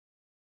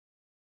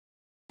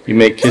You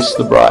may kiss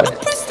the bride.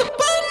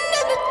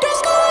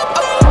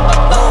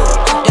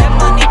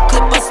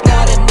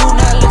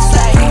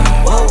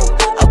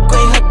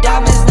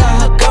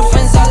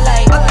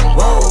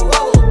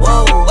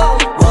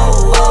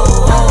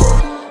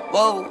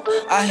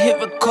 I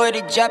hit record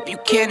a drop, you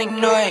can't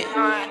ignore it.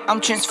 I'm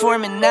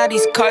transforming now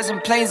these cars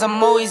and planes,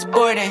 I'm always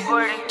boarding.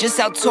 Just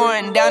out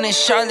touring down in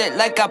Charlotte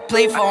like I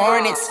play for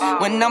Hornets.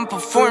 When I'm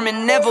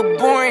performing, never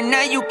boring,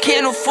 now you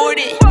can't afford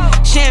it.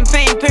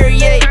 Champagne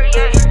Perrier,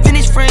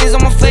 vintage frames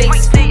on my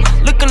face,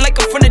 looking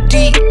like I'm from the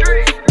deep.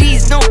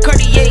 These no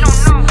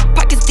Cartiers,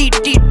 pockets deep,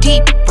 deep,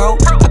 deep, bro.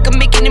 I can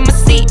make it in my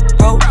seat,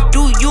 bro.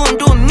 Do you, I'm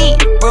doing me,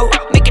 bro.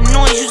 Making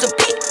noise, use a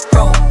beat,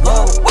 bro.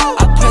 Whoa, whoa.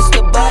 I press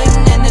the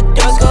button and the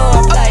doors go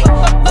off like,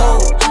 whoa.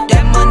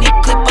 That money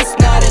clip us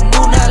now, the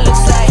new now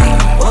looks like,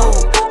 whoa.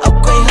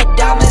 Upgrade her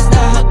diamonds,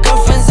 now her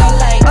girlfriends are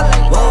like,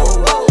 whoa,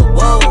 whoa,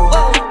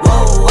 whoa,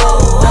 whoa,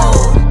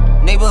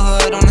 whoa.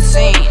 Neighborhood on the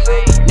scene,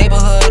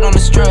 neighborhood on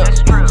the strip,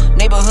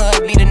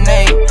 neighborhood be the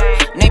name,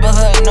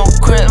 neighborhood no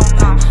crib,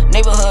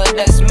 neighborhood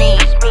that's me,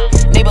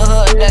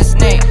 neighborhood that's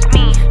Nick,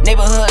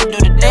 neighborhood do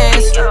the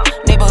dance,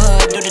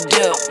 neighborhood do the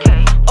dip.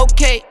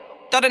 Okay,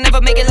 thought I'd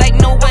never make it, like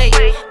no way.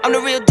 I'm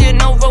the real deal,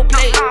 no role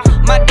play.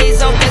 My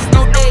days off, that's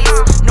no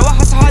days. No, I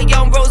hustle hard,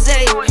 yeah, I'm rose.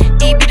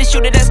 E be the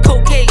shooter, that's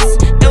cold case.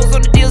 Those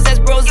on the deals, that's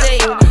brose.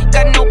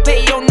 Got no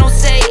pay, yo, no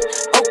say.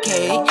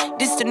 Okay,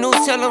 this the news,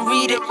 tell them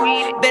read it.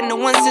 Been the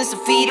one since the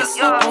fetus.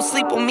 Don't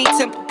sleep on me,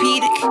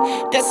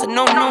 Tempur-Pedic. That's a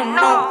no, no,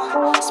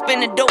 no.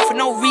 Spending dope for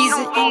no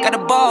reason. Got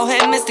a ball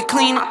head, Mr.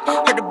 Cleaner.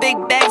 Heard the big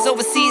bags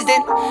overseas,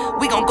 then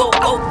we gon' go,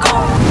 go,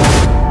 go.